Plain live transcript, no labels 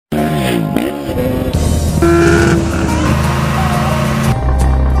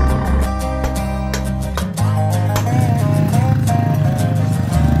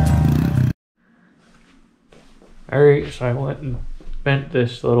So I went and bent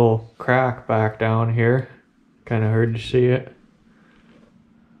this little crack back down here. Kind of hard to see it.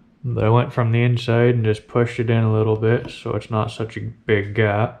 But I went from the inside and just pushed it in a little bit so it's not such a big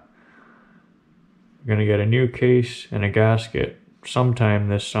gap. I'm gonna get a new case and a gasket sometime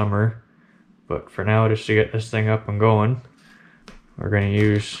this summer. But for now, just to get this thing up and going, we're gonna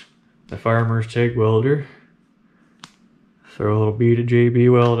use the farmer's TIG welder. Throw a little bead of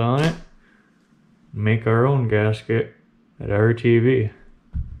JB Weld on it. Make our own gasket at RTV.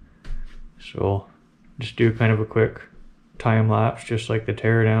 So just do kind of a quick time lapse, just like the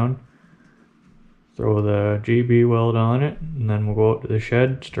teardown. Throw the JB Weld on it, and then we'll go out to the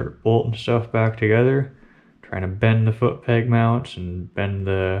shed, start bolting stuff back together, trying to bend the foot peg mounts and bend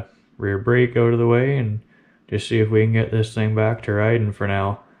the rear brake out of the way, and just see if we can get this thing back to riding for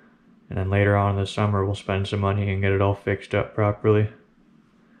now. And then later on in the summer, we'll spend some money and get it all fixed up properly.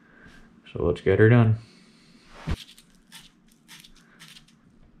 So let's get her done.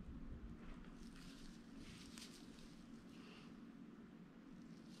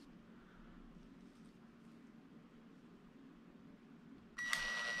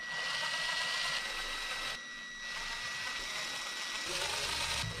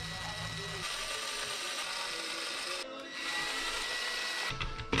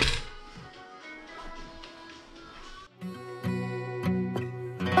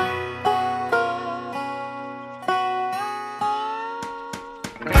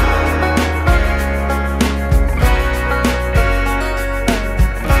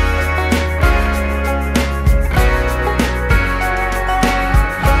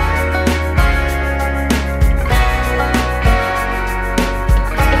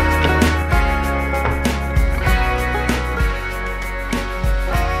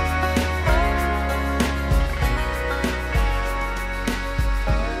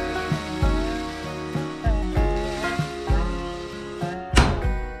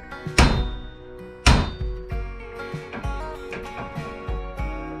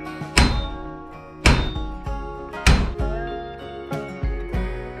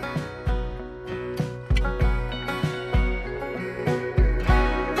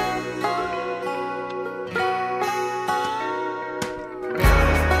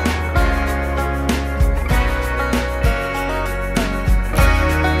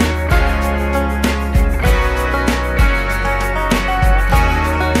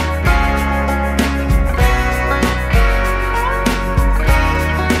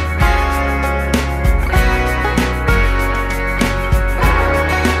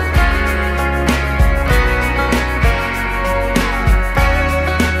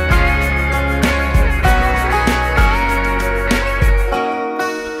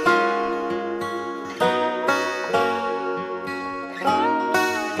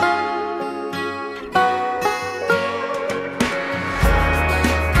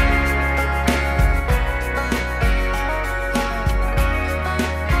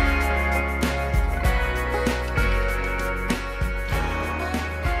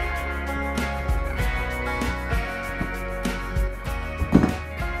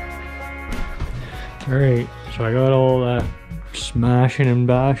 Alright, so I got all that smashing and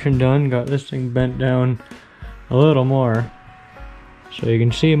bashing done, got this thing bent down a little more. So you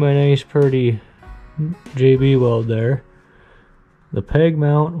can see my nice pretty JB Weld there. The peg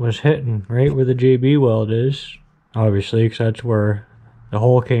mount was hitting right where the JB Weld is, obviously, because that's where the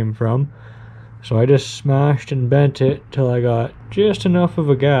hole came from. So I just smashed and bent it till I got just enough of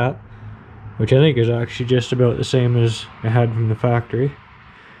a gap, which I think is actually just about the same as I had from the factory.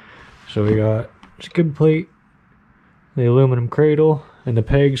 So we got skid plate, the aluminum cradle, and the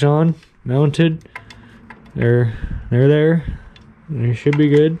pegs on, mounted. They're there, and they should be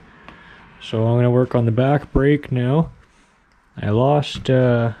good. So I'm gonna work on the back brake now. I lost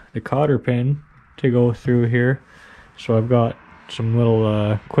the cotter pin to go through here, so I've got some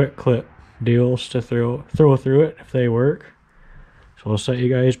little quick clip deals to throw through it if they work. So I'll set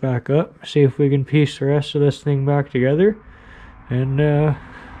you guys back up, see if we can piece the rest of this thing back together, and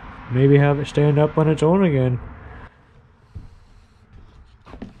maybe have it stand up on its own again.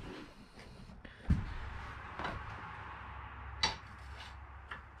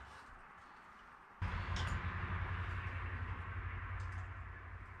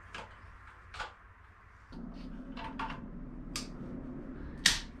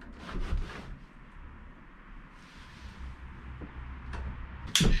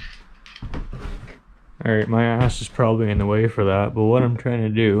 Alright, my ass is probably in the way for that, but what I'm trying to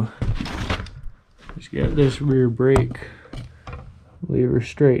do is get this rear brake lever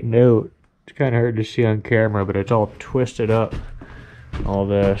straightened out. It's kind of hard to see on camera, but it's all twisted up. All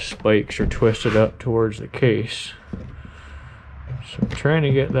the spikes are twisted up towards the case. So I'm trying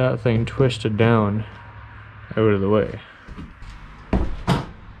to get that thing twisted down out of the way.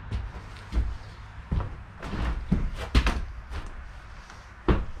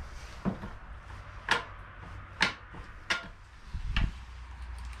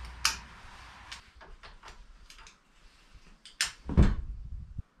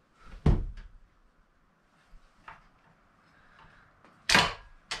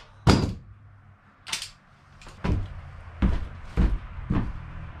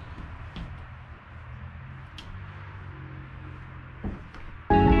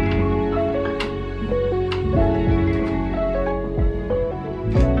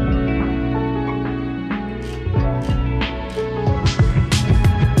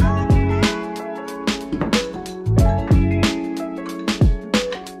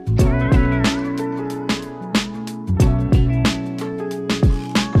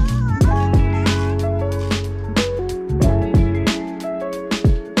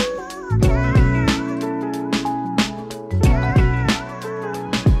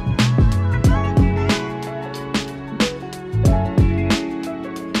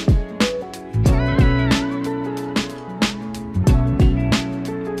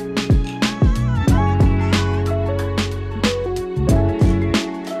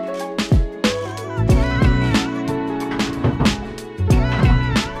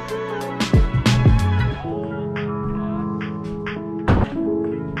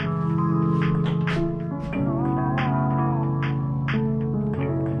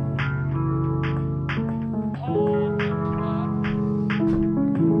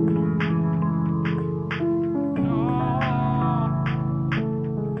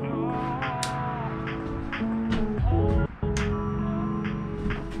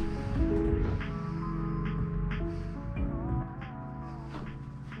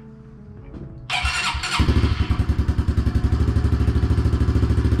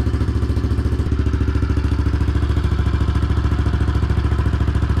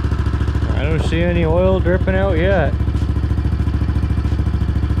 I don't see any oil dripping out yet.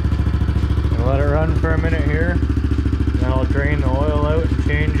 I'll let it run for a minute here. Then I'll drain the oil out and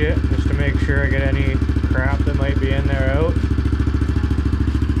change it just to make sure I get any crap that might be in there out.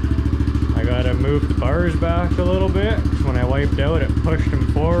 I gotta move the bars back a little bit. When I wiped out, it pushed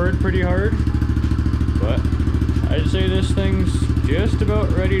them forward pretty hard. But I'd say this thing's just about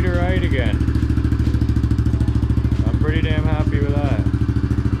ready to ride again. I'm pretty damn happy with that.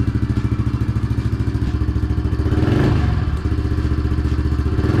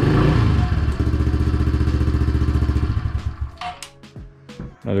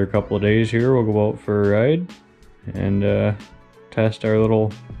 Another couple of days here, we'll go out for a ride and test our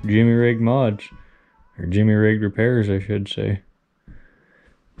little Jimmy Rig mods, or Jimmy Rig repairs I should say.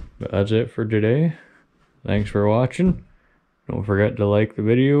 But that's it for today. Thanks for watching. Don't forget to like the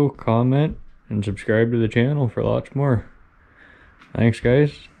video, comment, and subscribe to the channel for lots more. Thanks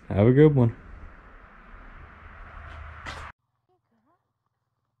guys, have a good one.